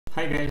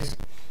Hi guys.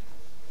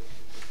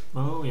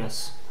 Oh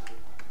yes.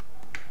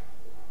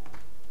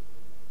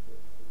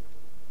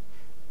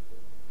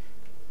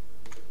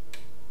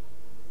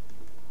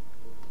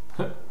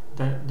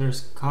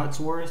 There's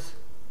Codsworth.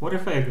 What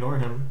if I ignore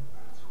him?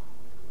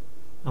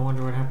 I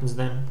wonder what happens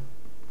then.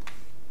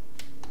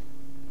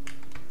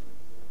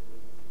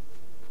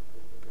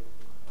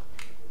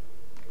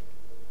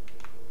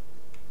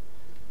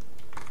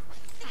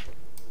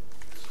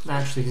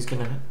 Actually, he's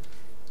gonna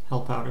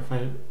help out if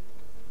I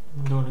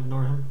don't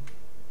ignore him.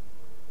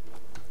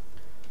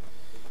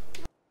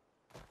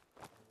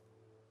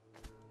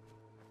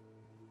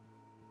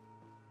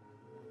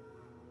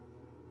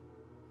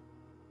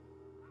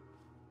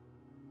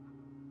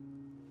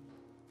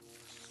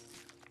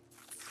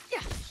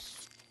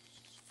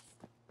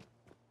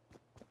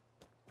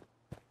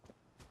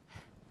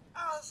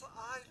 As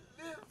I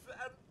live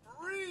and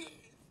breathe.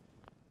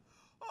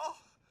 Oh,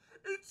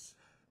 it's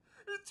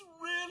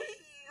really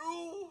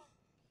you.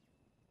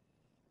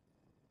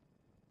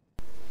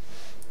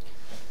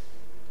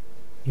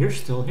 You're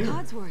still here.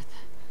 Codsworth,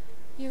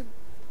 you're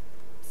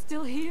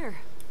still here.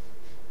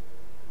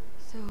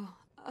 So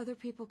other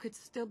people could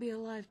still be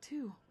alive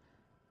too.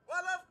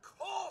 Well, of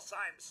course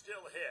I'm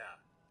still here.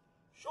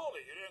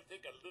 Surely you don't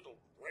think a little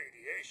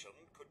radiation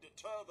could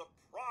deter the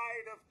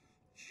pride of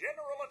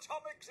General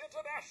Atomics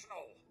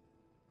International?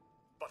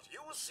 But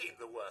you seem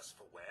the worse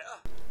for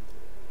wear.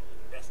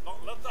 Best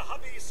not let the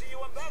hubby see you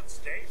in that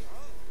state,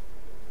 huh?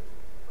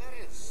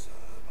 Where is Sir,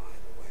 by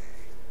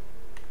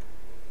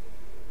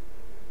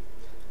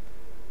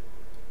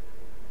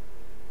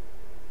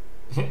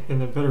the way?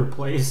 In a better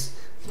place.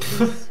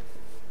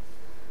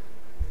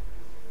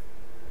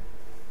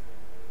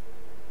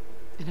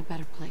 In a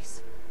better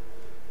place.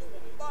 Oh,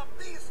 Mum,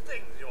 these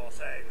things you're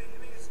saying,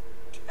 these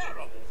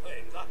terrible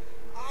things,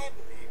 I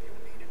believe you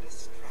need a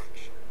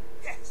distraction.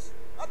 Yes,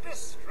 a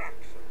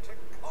distraction to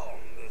calm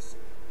this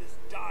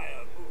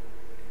dire mood.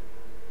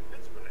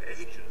 It's been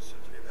ages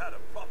since we've had a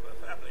proper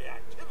family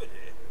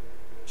activity.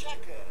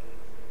 Checkers,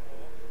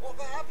 or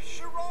perhaps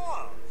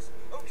charades.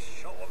 Oh,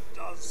 Sean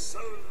does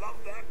so love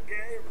that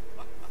game.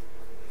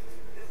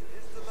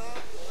 is the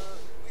lad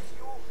with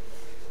you?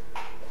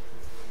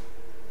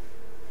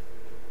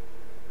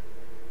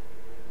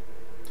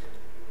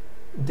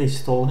 They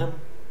stole him?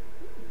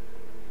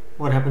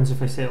 What happens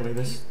if I say it like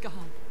this? He's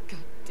gone.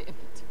 God damn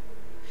it.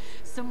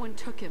 Someone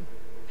took him.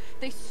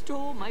 They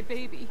stole my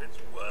baby. It's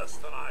worse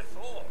than I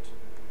thought.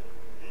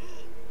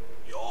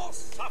 You're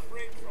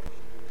suffering from...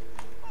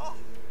 Oh,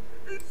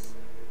 it's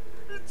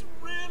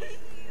really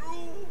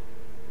you.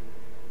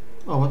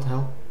 Oh, what the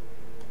hell?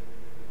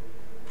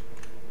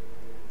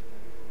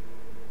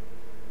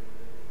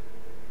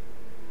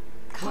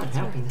 What Codsworth,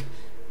 happened?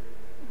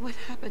 what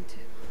happened to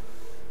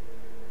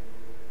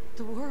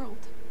the world?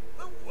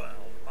 The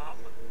world, Mum.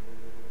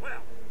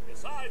 Well,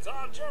 besides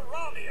our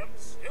geraniums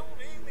still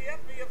being the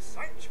envy of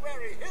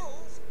Sanctuary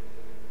Hills,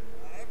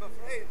 I'm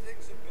afraid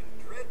things have been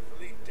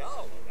dreadfully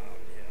dull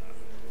around here.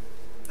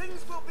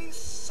 Things will be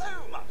so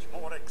much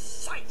more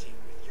exciting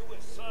with you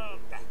and Sir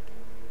back.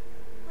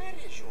 Where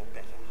is your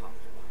better half,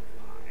 by the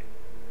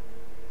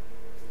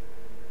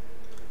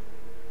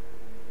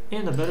by?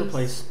 In a better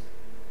place.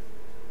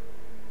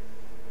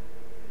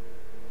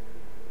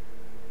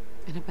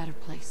 In a better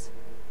place.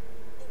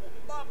 Oh,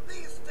 Mum,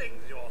 these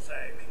things you're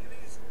saying,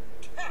 these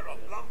terrible...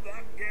 Love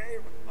that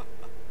game.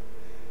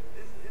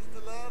 is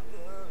the lad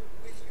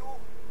with you?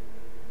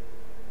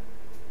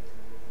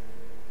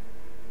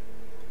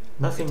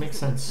 Nothing makes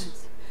Doesn't make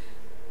sense.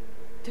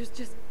 There's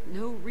just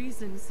no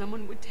reason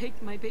someone would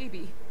take my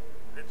baby.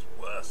 It's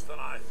worse than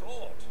I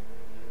thought.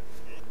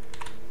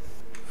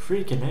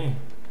 Freaking A.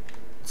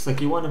 It's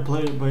like you want to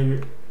play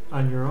it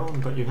on your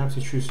own, but you have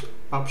to choose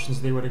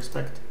options they would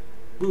expect.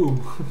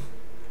 Boom.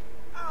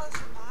 As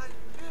I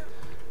live.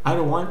 I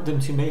don't want them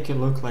to make it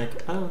look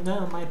like, oh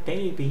no, my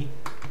baby.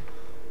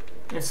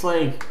 It's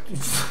like,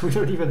 we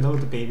don't even know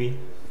the baby.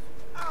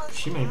 As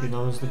She maybe I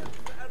knows the... live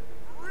and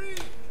breathe.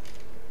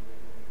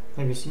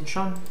 Have you seen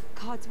Sean?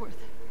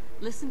 Codsworth,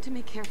 listen to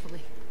me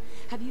carefully.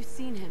 Have you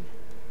seen him?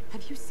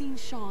 Have you seen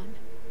Sean?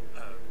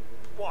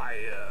 Why,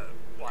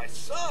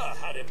 Sir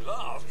had him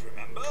last,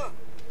 remember?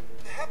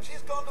 Perhaps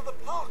he's gone to the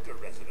Parker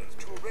residence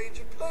to arrange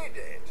a play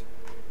date.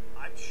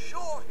 I'm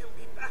sure he'll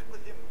be back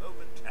with him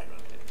momentarily.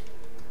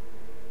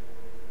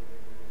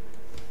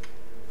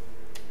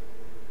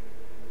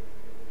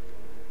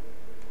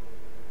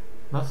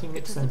 Nothing It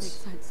makes doesn't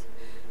sense. make sense.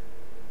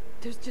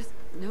 There's just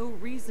no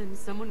reason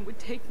someone would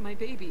take my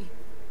baby.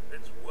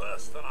 It's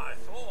worse than I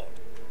thought.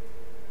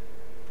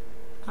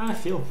 I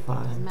feel Doesn't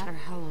fine. matter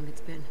how long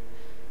it's been.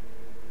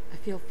 I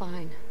feel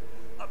fine.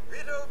 A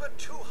bit over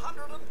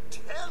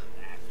 210,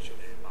 actually,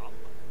 Mum.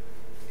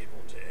 It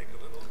will take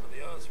a little for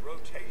the Earth's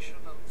rotation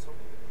and some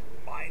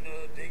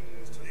minor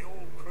dings to the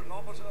old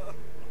chronometer.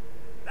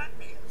 That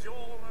means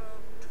you're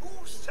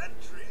 2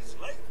 centuries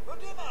late for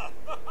dinner.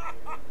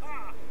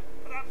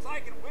 Perhaps I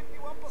can whip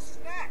you up a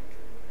snack.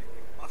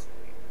 You must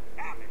be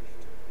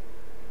famished.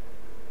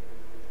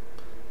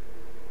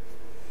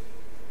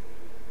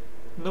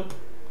 Nope.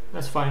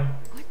 That's fine.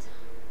 What?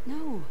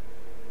 No.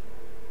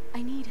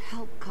 I need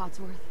help,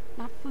 Codsworth,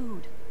 not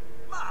food.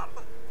 Mum,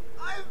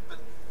 I've been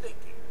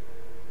thinking.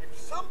 If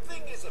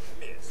something is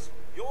amiss,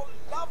 your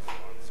loved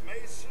ones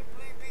may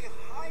simply be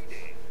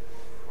hiding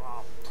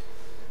from...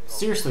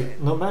 Seriously,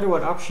 no matter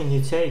what option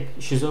you take,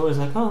 she's always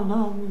like, oh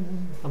no,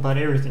 about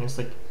everything. It's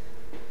like,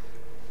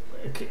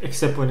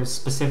 except when it's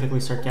specifically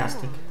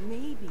sarcastic. Or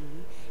maybe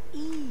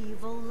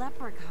evil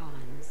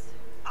leprechauns.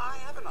 I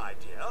have an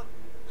idea.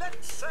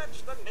 Let's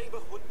search the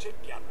neighborhood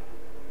together.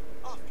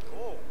 After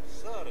all,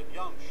 Sir and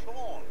young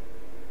Sean,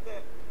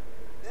 they're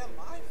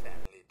my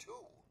family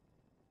too.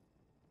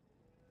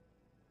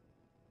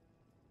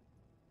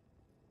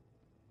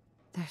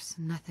 There's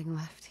nothing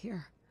left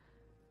here.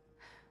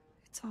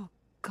 It's all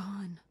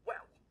gone.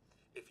 Well,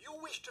 if you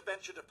wish to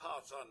venture to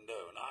parts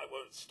unknown, I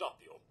won't stop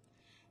you.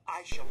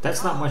 I shall...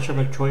 That's not much of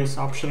a choice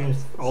option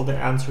if all the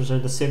answers are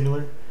the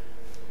similar.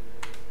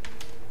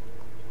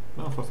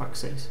 Oh, for fuck's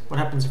sakes. What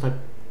happens if I...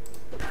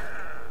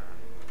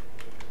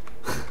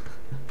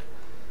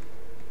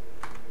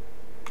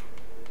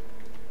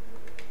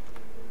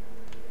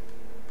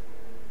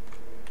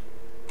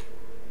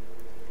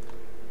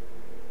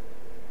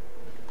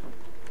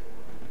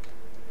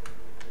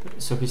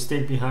 So he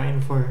stayed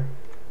behind for...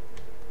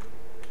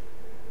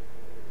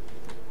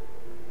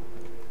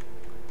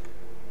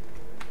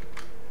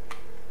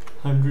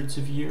 hundreds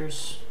of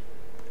years?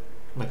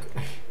 Like...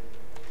 Come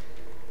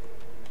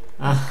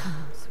on,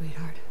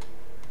 sweetheart.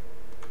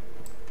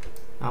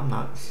 I'm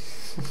not.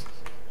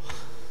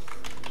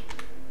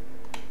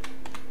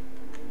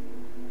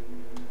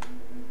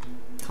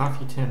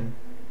 Coffee tin.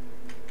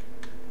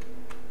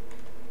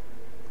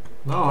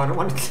 No, I don't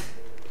want to...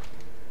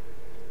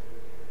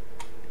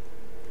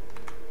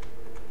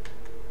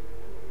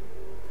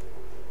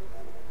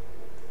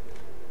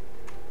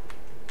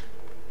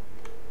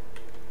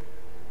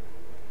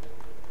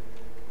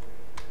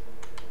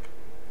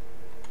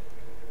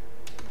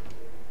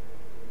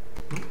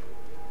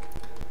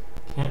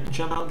 Can't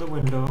jump out the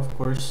window, of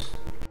course.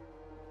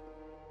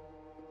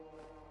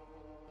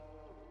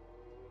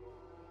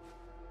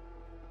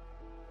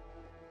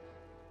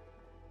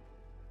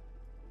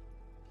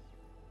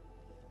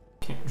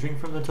 Can't drink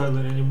from the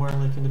toilet anymore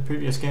like in the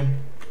previous game.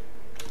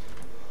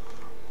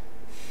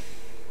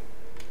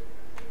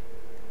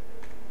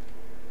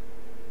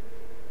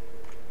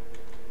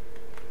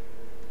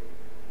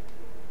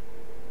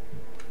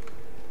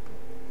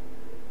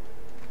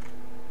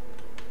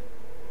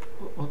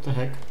 What the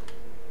heck?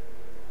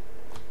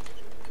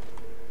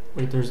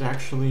 Wait, there's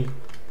actually...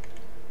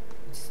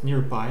 It's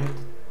nearby it?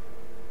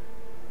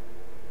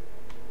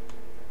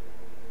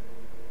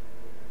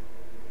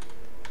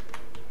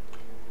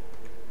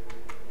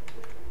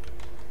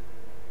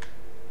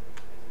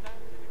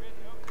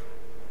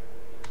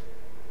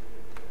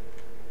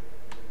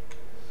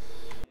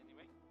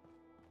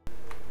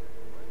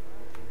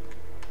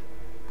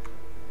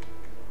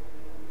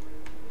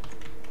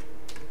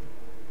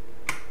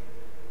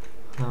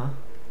 Huh?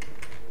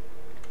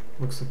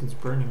 Looks like it's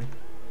burning.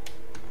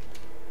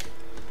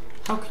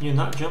 How can you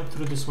not jump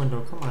through this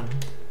window? Come on.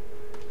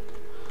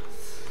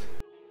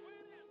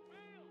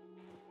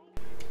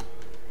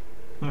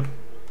 Hmm.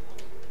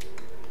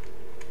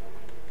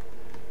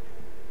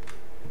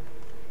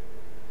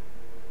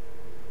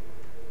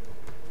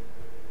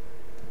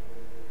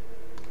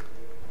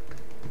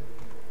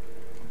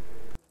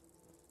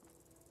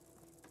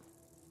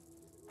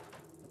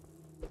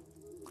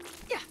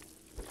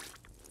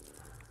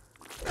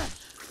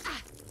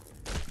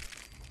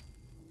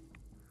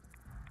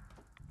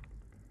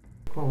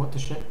 Oh, what the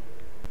shit?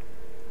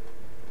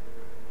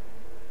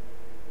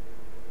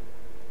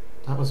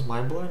 That was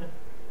my blood?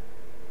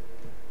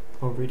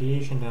 Oh,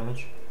 radiation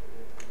damage.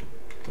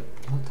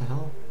 What the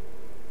hell?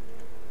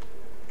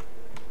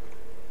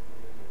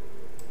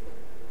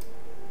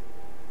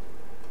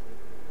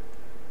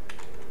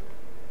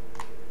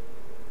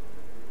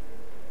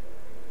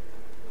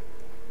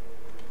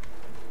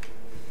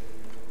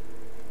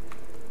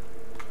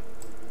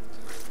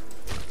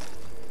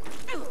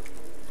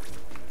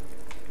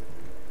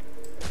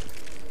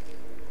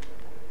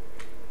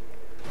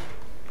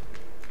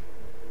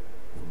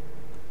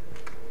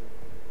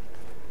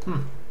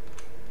 Hmm.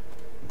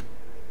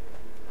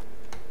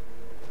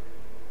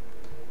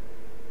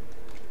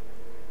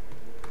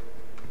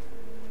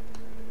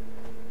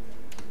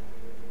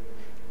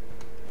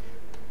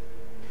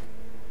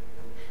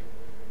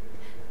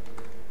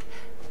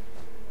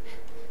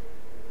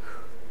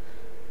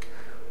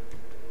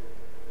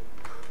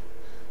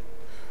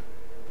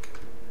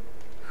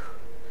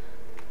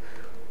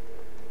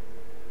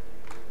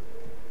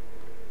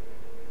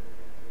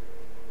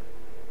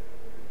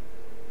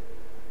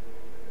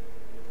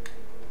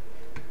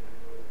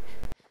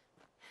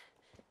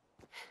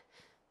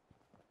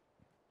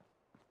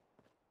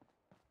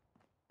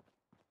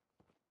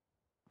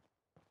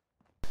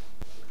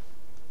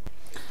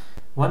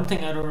 One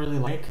thing I don't really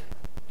like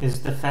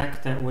is the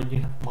fact that when you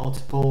have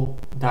multiple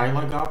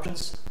dialogue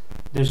options,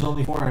 there's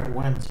only 4 at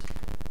once.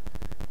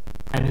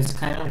 And it's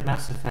kind of like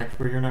Mass Effect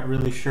where you're not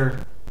really sure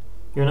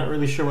You're not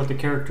really sure what the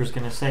character's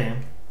gonna say.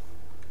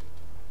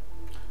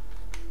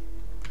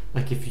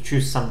 Like if you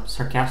choose some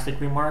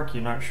sarcastic remark,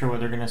 you're not sure what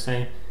they're gonna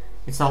say.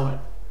 It's not like,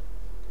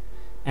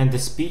 and the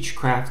speech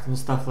craft and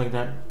stuff like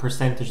that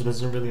percentage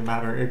doesn't really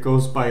matter. It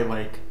goes by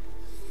like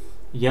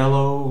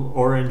yellow,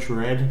 orange,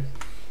 red,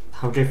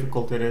 how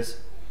difficult it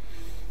is.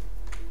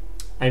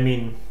 I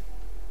mean,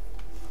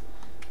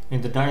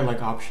 in the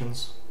dialogue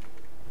options.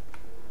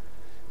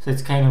 So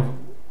it's kind of,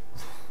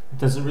 it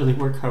doesn't really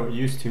work how it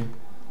used to.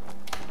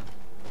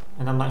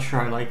 And I'm not sure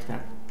I like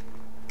that.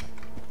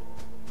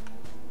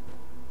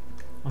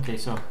 Okay,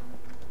 so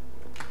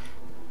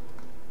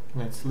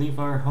let's leave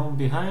our home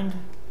behind.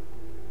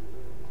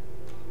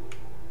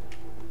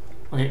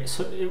 Okay,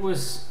 so it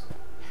was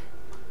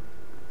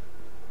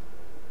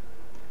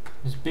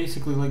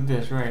basically like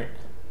this, right?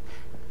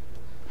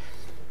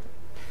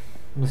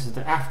 This is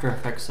the after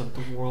effects of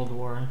the World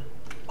War.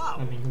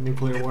 Mom, I mean, the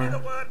nuclear give war. me the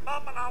word,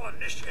 Mum, and I'll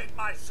initiate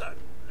my son.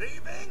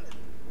 Leaving?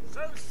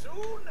 So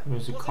soon?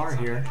 There's a Was car it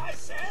here. something I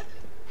said?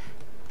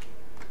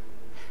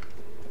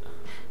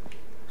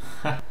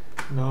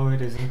 No,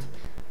 it isn't.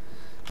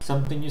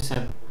 Something you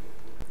said.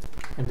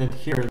 And then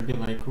here it'd be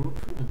like, whoop,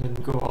 and then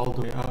go all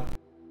the way up.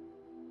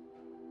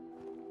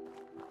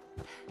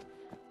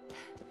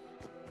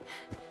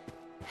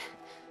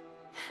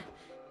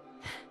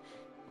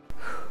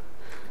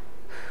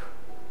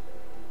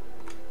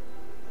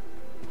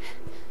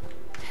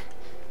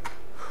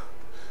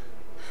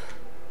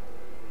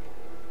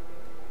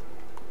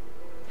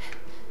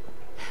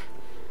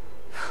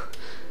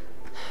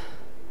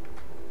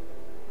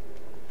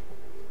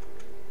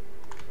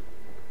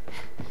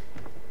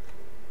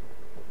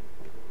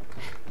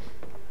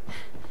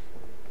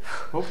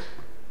 Oh.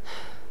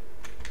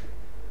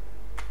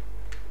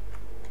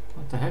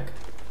 What the heck?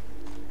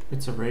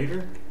 It's a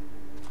raider?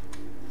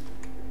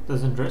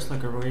 Doesn't dress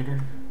like a raider.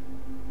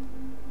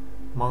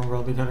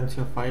 Mongrel, they got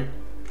into a fight.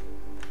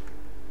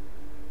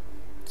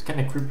 It's kind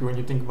of creepy when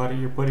you think about it.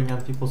 You're putting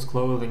on people's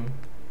clothing.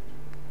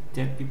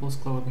 Dead people's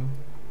clothing.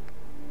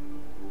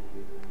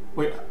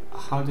 Wait,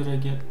 how did I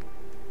get...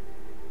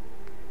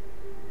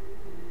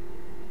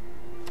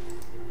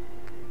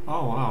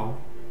 Oh wow.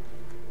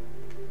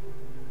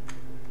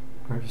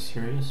 Are you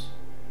serious?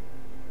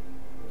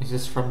 Is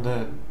this from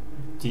the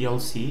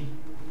DLC?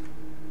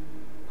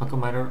 How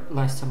come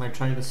last time I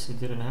tried this it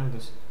didn't have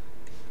this?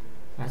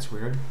 That's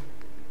weird.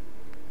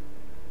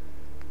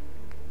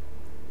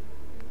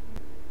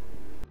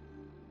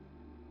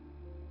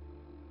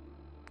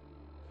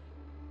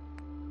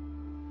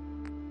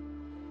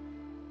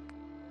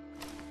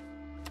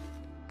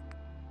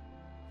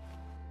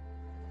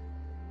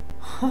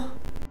 Huh?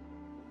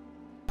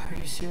 Are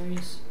you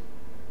serious?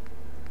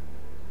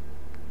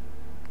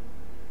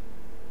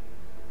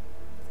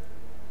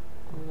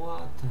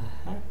 What the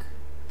heck?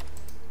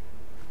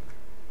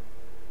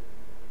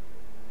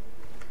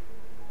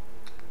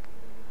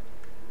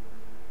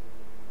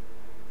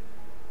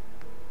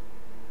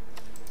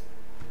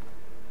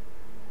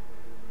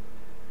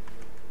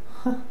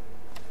 Huh.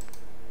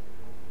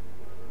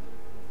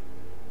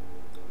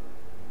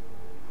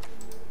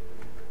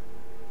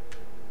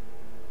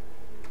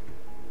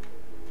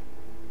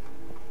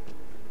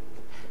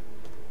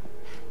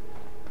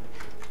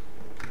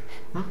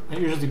 I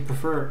usually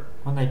prefer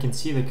when I can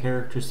see the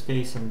character's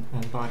face and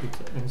body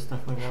and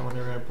stuff like that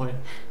whenever I play.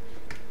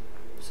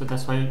 So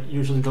that's why I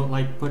usually don't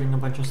like putting a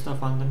bunch of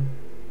stuff on them.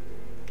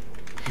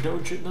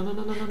 Don't you? No, no,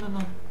 no, no, no, no,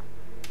 no.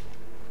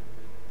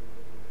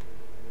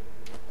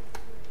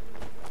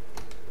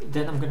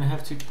 Then I'm gonna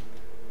have to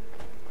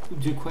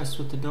do quests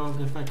with the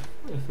dog if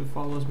it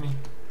follows me.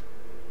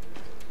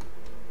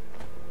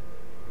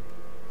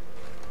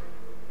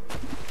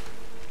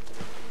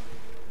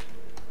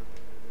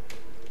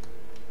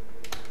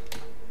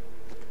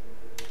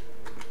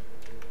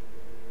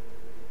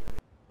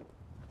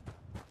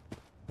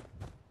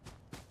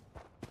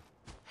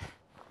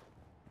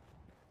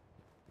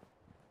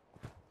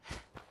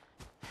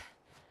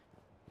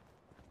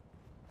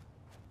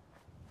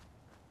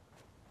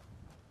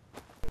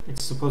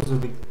 It's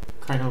supposedly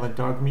kind of like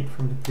dog meat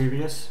from the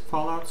previous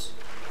Fallouts.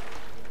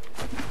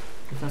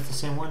 If that's the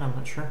same one, I'm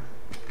not sure.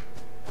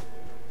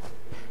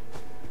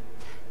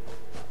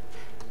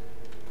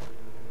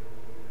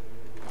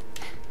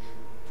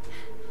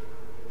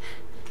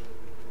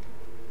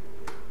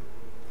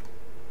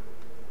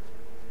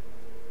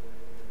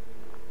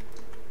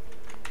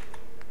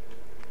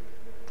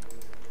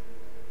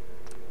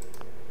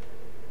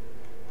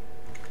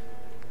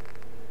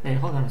 Hey,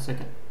 hold on a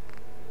second.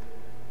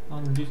 I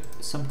want to do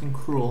something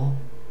cruel.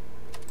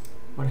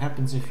 What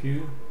happens if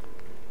you...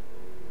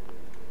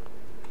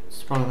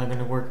 It's probably not going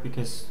to work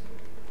because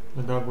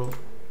the dog will...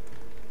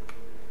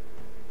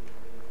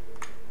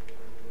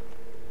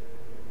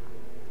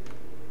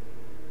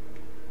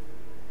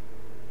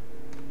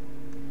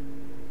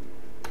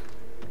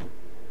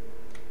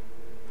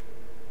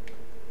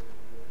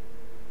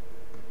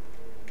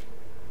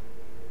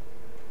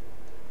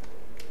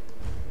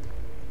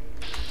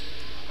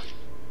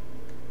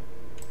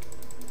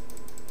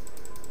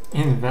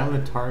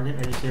 Invalid target?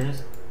 Are you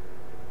serious?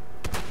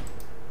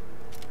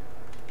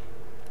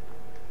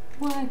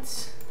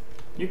 What?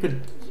 You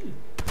could...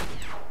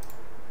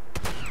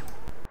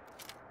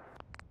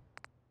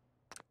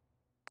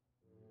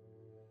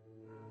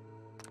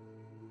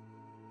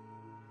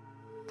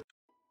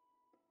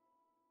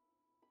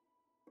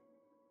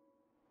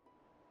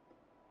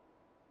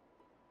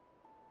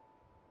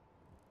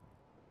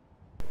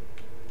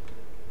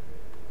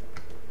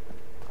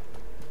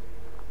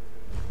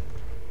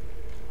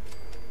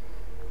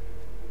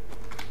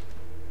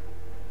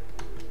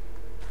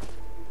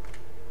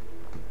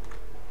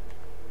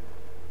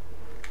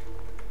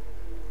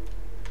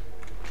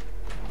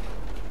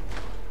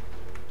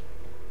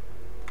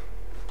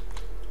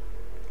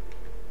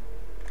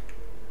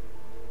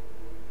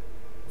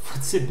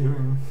 What's it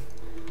doing?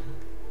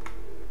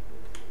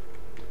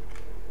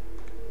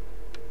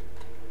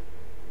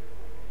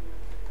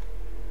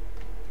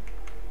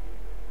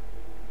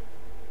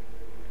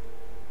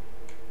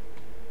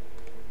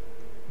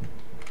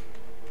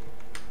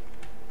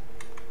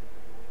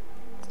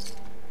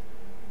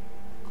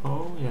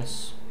 Oh,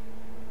 yes.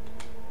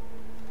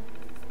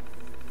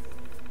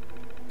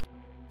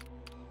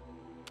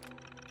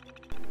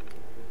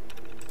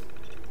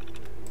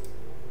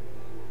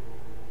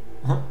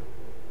 Huh?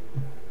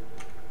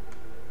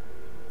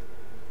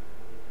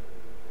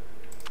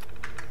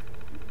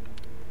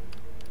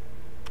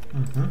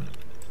 Mm-hmm.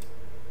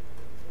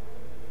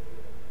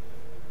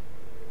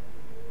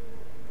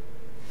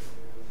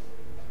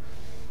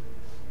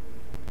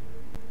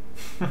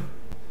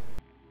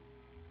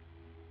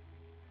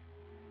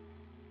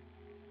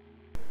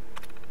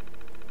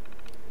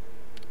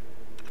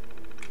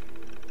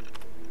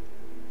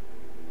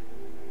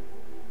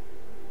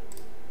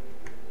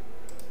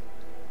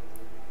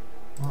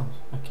 Oh,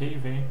 a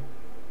cave, eh?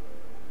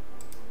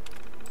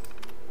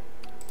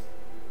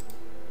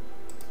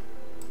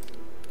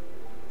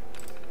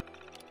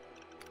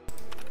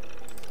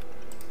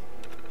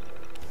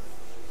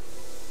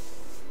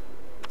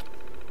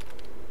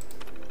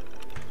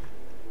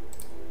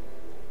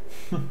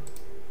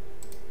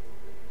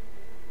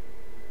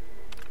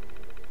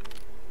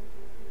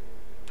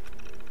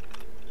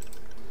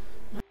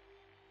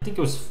 I think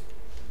it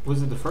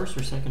was it the first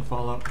or second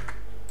Fallout?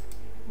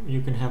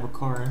 You can have a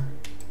car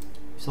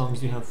as long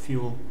as you have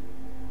fuel.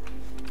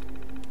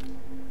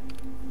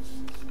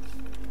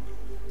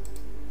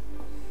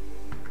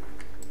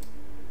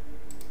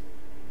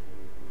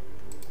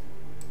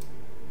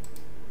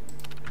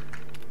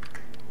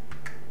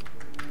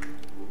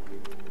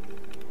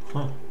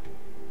 Huh.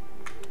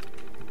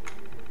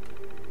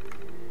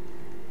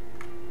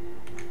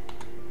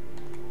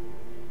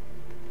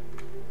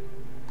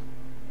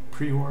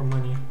 Pre-war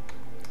money.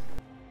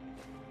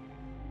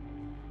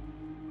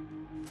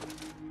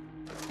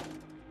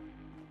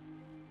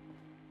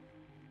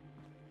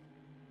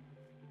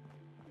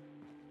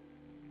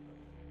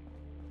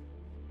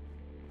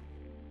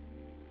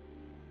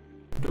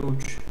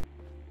 Doge.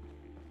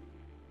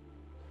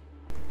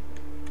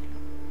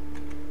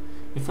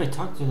 If I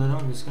talk to the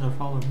dog, it's gonna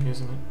follow me,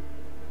 isn't it?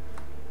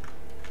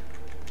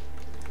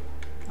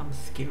 I'm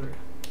scared.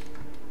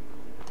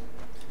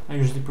 I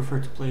usually prefer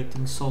to play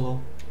things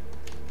solo.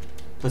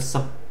 But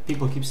some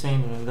people keep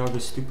saying that the dog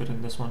is stupid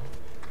in this one.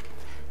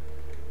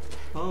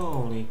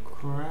 Holy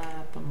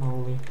crap,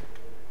 moly.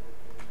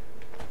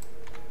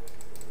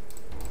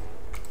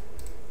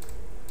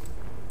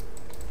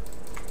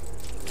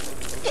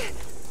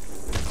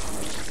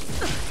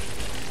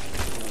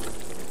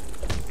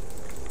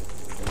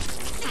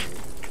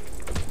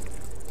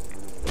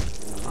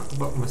 Talk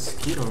about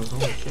mosquitoes,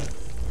 holy shit.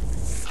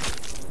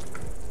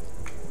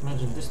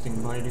 Imagine this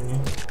thing biting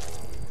you.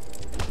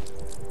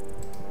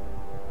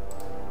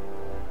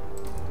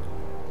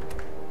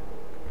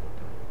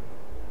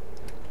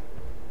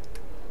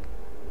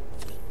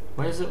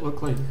 Why does it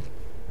look like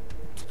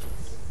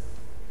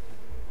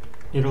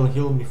it'll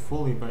heal me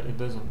fully, but it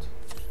doesn't?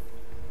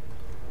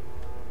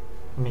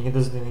 I mean, it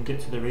doesn't even get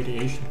to the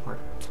radiation part.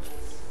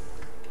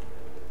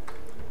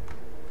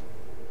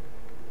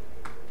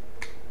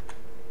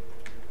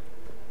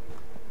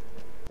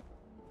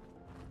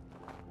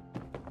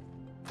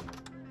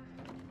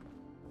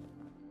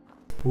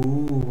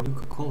 Ooh,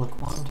 Coca-Cola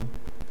Quantum.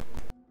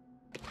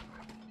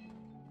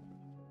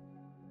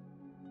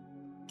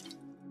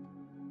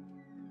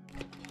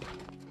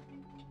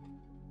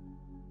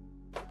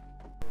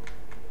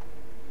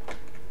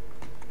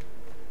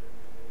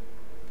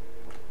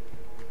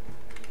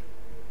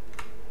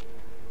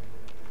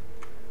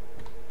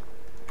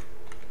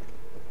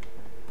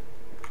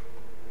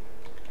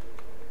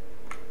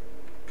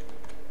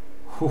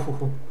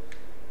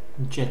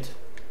 Jet.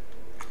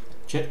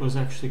 Jet was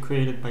actually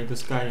created by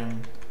this guy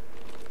in...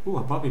 Ooh,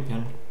 a bobby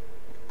pin.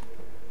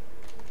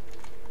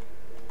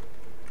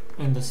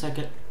 In the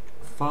second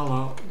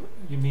Fallout,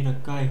 you meet a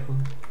guy who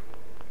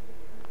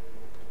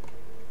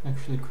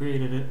actually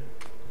created it.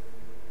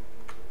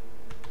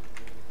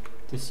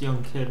 This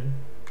young kid.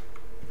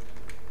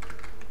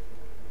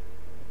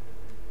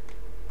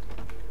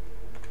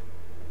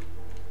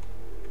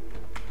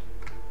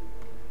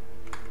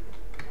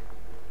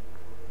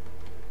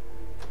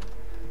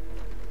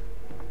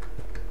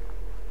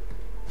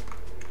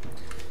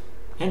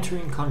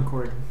 Entering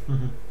Concord.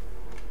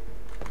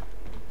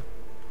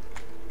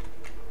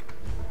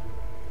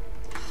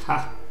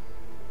 Ha!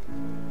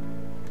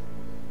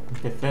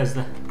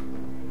 Bethesda.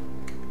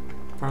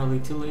 Probably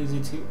too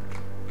lazy to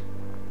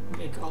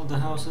make all the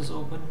houses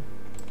open.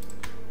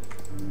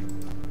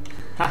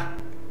 Ha!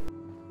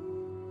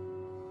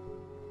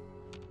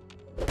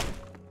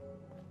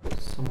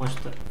 So much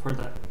for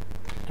that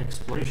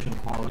exploration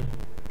quality.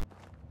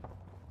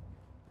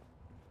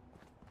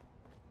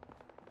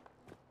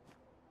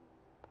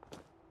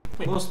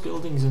 Like most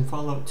buildings in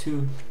Fallout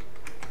 2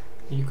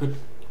 you could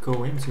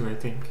go into, I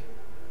think.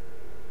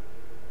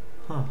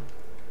 Huh.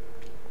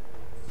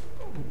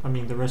 I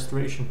mean, the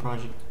restoration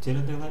project,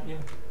 didn't they let you?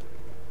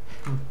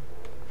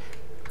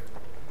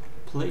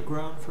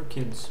 Playground for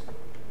kids.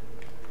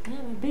 I'm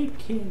a big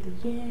kid,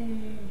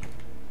 yay!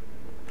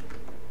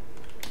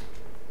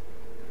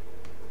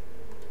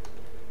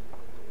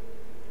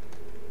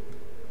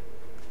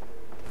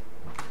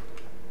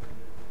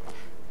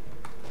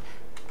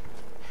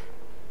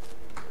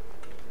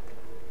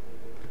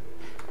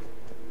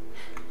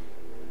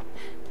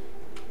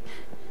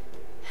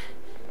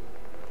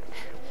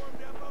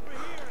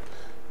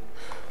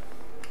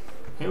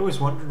 I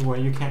always wondered why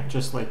you can't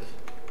just like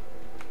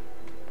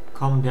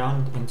calm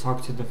down and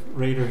talk to the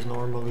raiders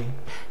normally.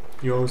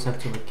 You always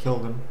have to like kill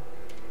them.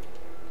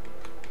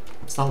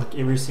 It's not like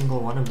every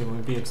single one of them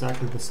would be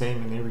exactly the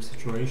same in every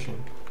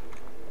situation.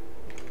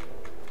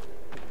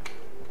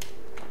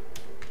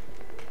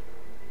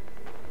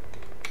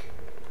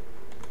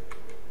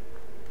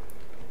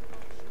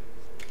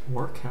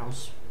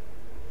 Workhouse?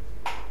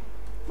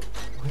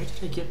 Where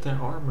did I get that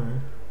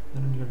armor? I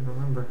don't even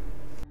remember.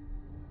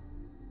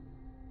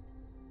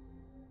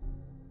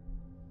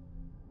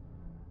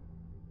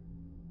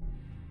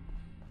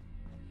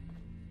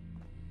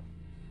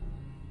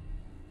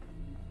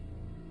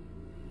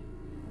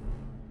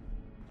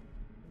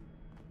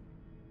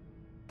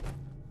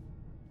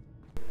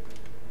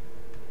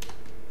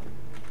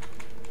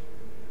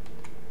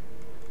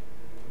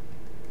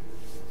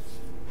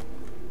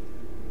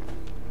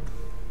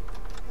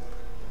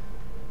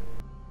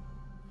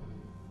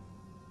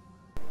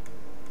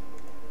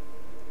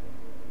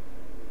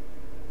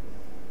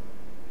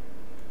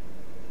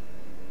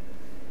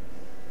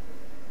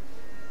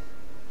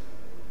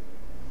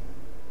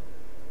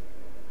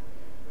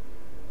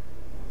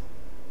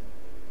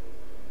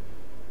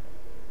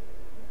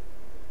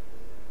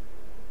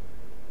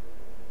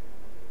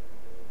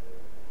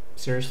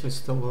 Seriously,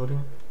 still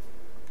loading?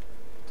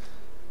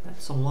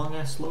 That's a long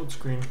ass load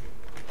screen.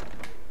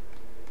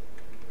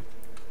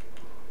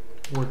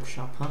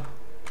 Workshop, huh?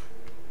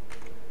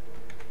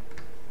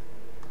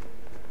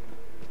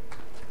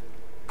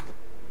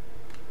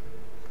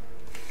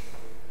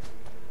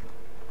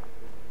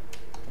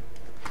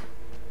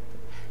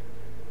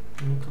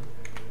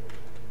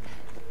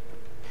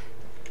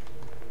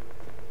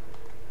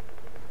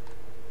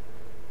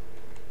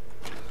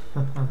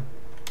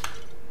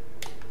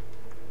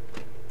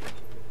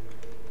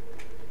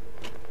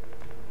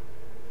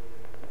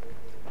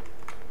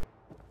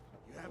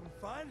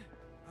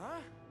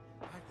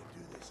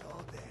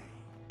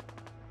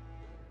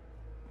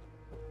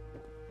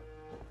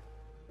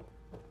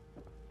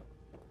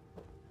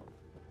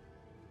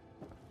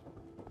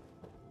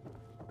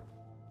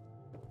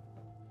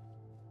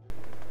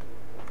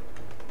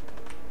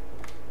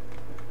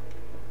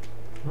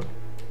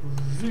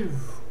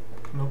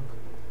 Nope.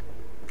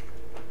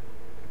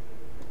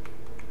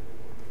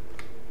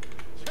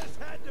 Just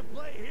had to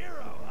play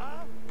hero,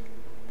 huh?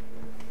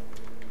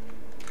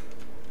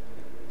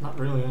 Not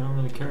really, I don't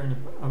really care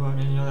about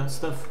any of that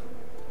stuff.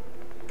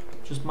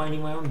 Just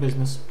minding my own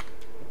business.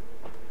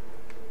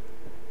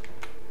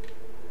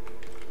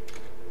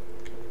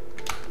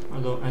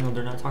 Although I know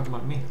they're not talking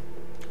about me.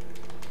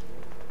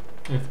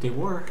 If they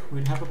were,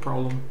 we'd have a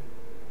problem.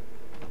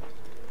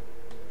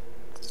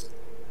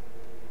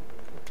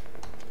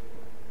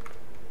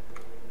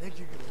 Think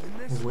you can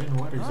win this? Win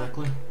what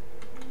exactly?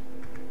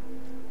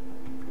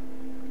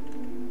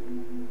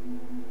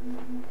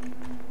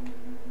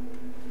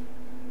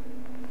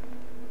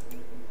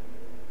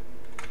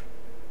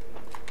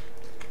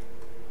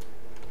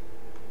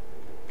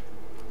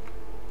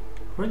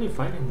 Who are they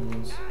fighting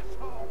against?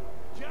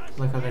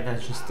 Like how that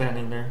guy's just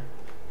standing there.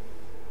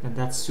 And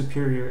that's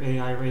superior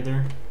AI right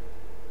there.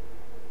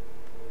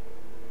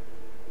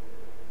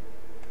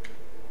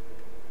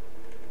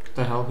 What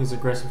the hell? He's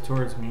aggressive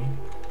towards me.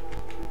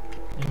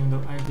 Even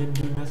though I didn't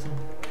do nothing.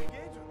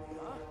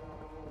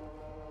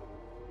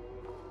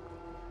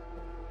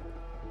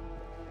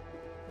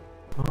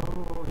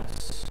 Oh,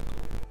 yes.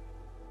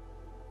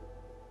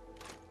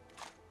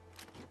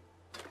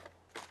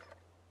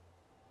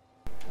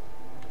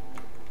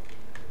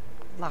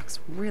 Lock's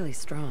really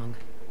strong.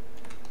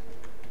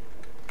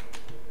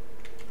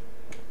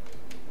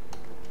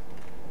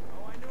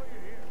 Oh, I know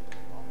you're here.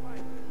 All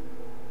right.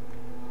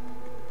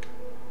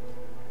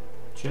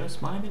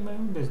 Just minding my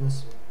own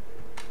business.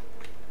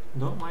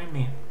 Don't mind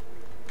me.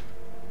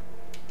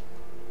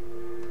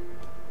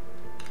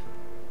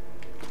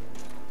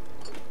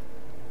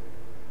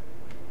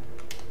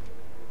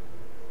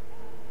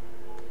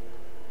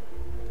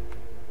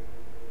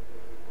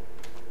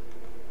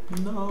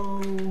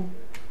 No,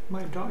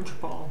 my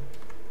dodgeball.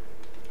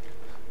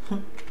 How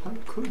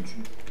could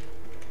you?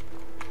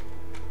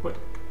 What?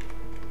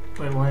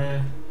 Wait,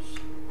 why?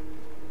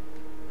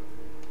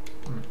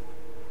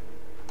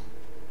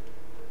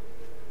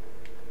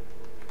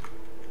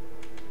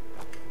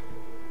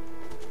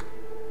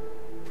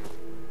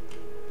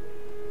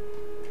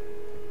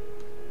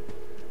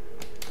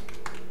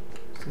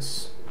 Is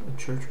this a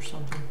church or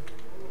something?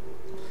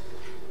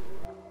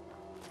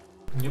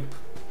 Yep.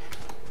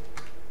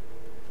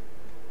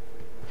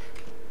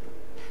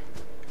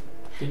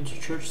 Been to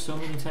church so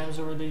many times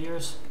over the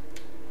years.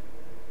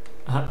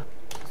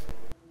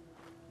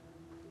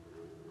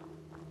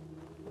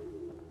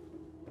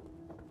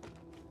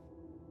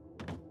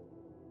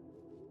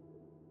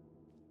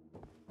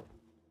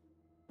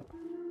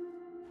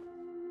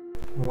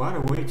 What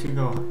a way to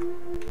go.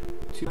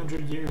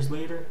 200 years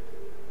later,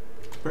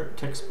 burnt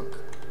textbook.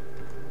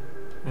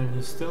 And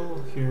he's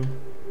still here.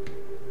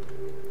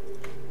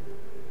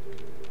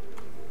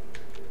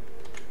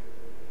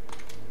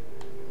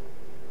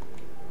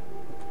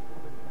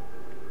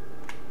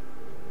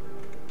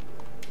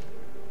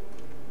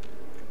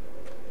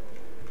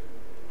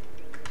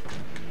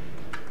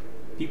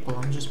 People,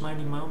 I'm just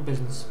minding my own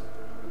business.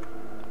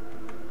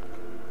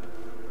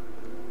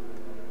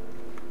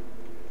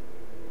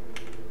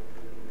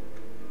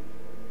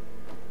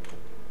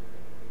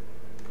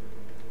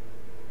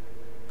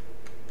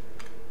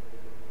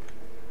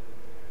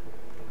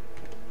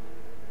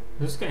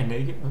 Is this guy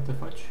naked? What the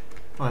fudge?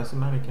 Oh, it's a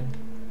mannequin.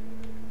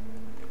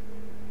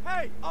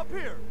 Hey, up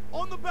here,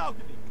 on the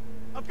balcony.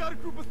 I've got a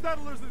group of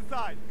settlers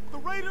inside. The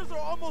raiders are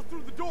almost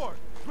through the door.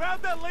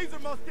 Grab that laser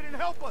musket and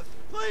help us,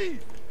 please!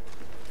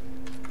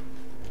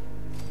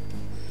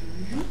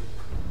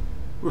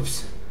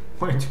 Whoops.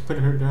 Why did you put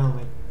her down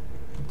like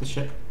what the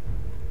shit?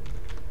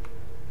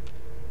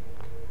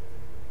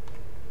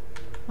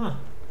 Huh.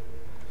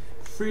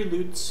 Free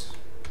loots.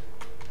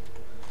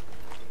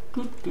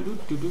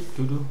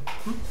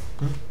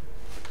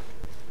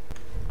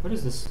 What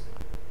is this?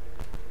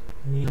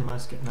 Laser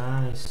musket,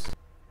 nice.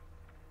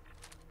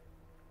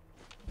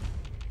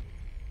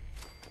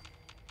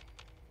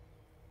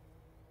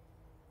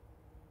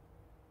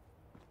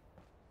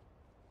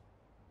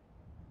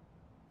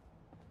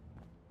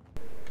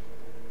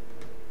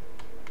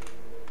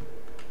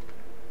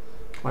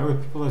 Why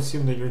would people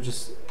assume that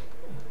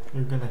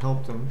you're gonna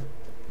help them?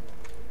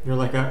 You're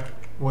like,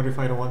 what if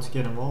I don't want to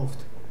get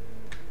involved?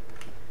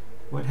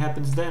 What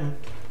happens then?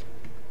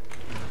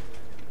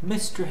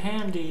 Mr.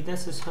 Handy,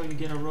 this is how you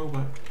get a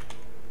robot.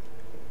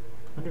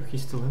 I wonder if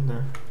he's still in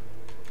there.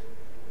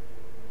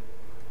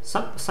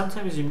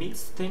 Sometimes you meet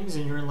things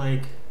and you're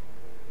like,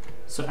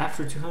 so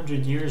after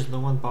 200 years no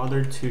one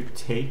bothered to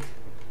take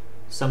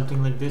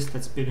something like this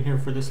that's been here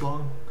for this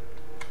long?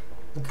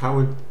 Like how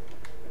would...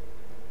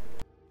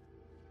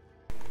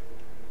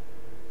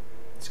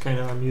 It's kind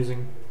of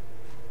amusing.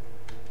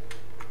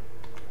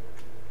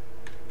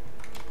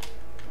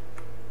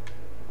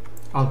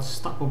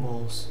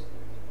 Unstoppables.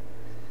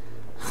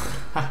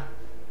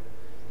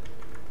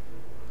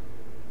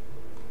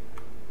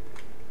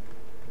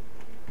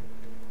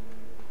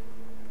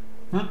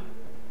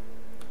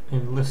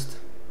 Enlist.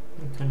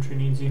 The country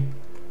needs you.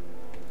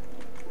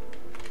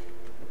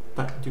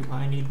 But do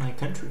I need my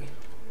country?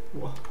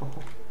 Whoa.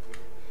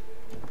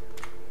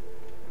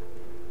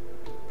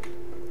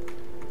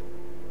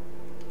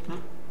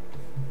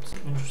 Some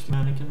interesting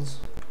mannequins.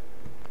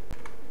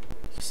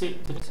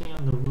 Did it say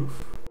on the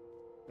roof?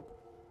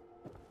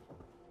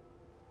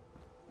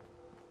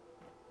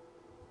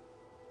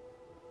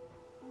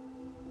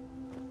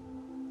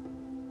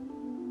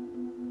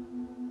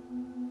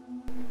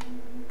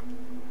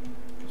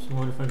 So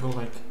what if I go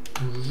like...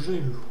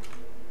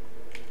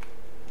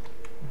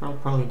 I'll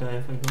probably die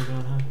if I go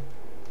down, huh?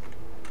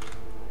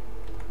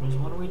 There's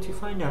one way to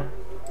find out.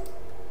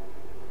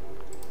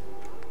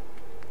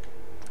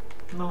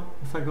 No,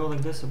 if I go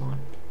like this, it won't.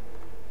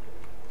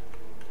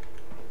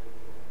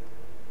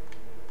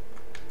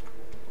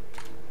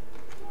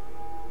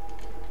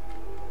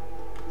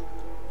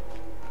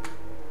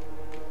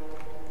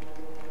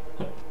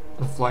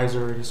 The flies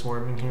are already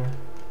swarming here.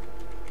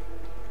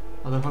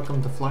 Although how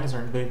come the flies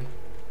aren't big?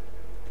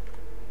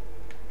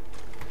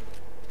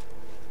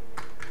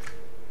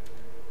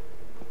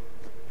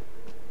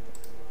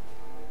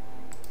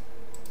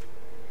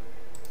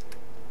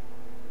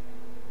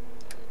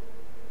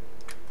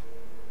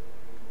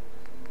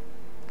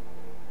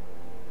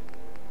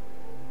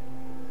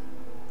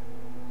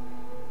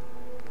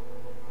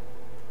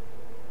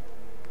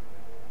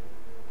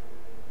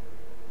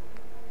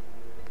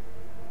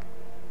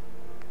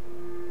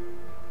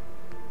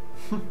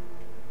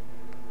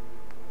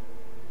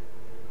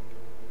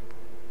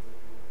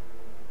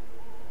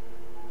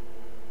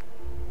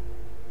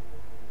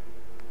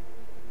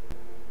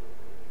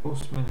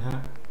 Postman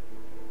hat.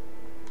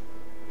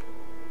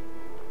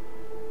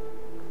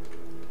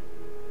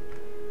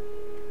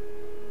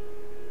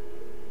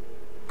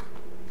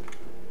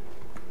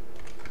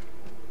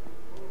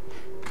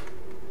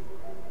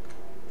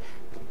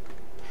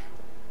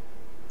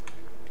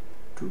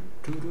 True.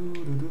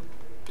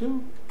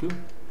 Boop.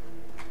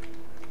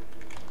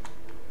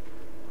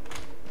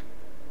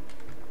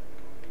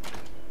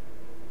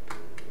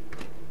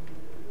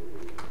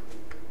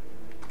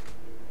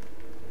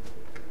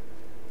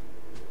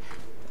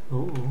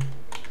 Oh.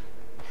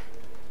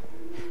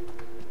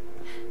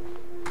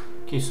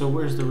 Okay, so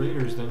where's the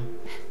raiders then?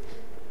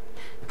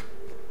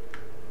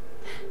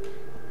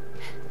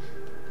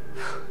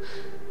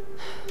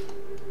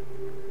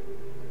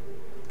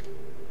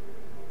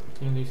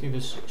 Do you see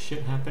this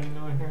shit happening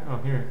over here? Oh,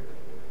 here.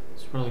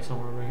 It's probably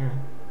somewhere over here.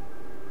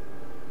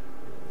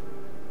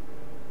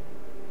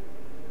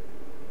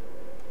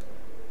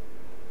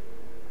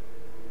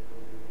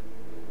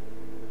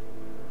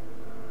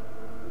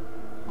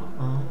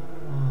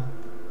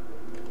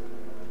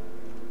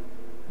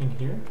 In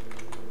here?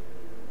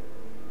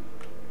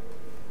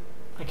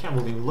 I can't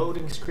believe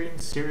loading screen.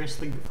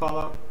 Seriously,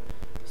 Fallout?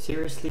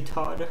 Seriously,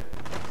 Todd?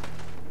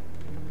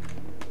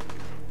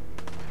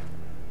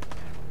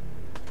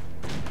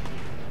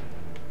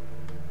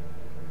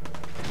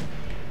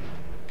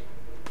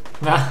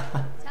 Nah.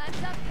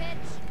 Time's up,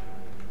 bitch.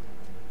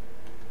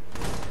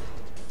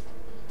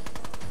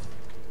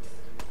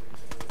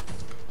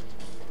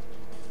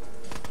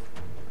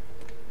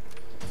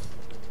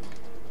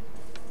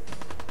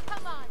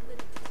 Come on,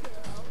 little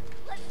girl.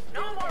 Let's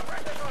No do more this.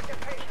 British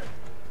occupation.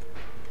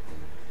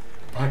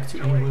 Back to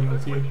England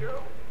with you. You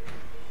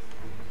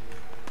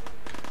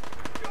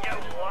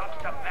lost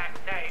a back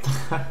name.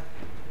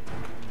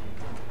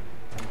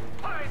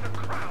 By the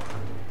crown.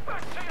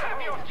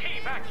 Have your tea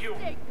back, you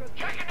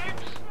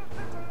jackanapes.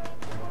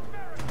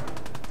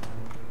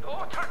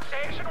 No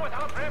taxation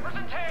without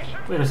representation.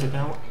 Wait a second.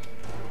 Now,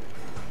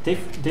 they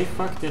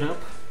fucked it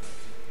up.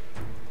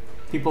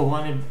 People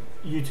wanted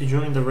you to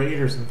join the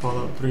Raiders in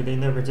Fallout 3. They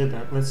never did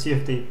that. Let's see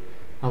if they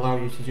allow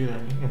you to do that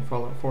in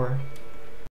Fallout 4.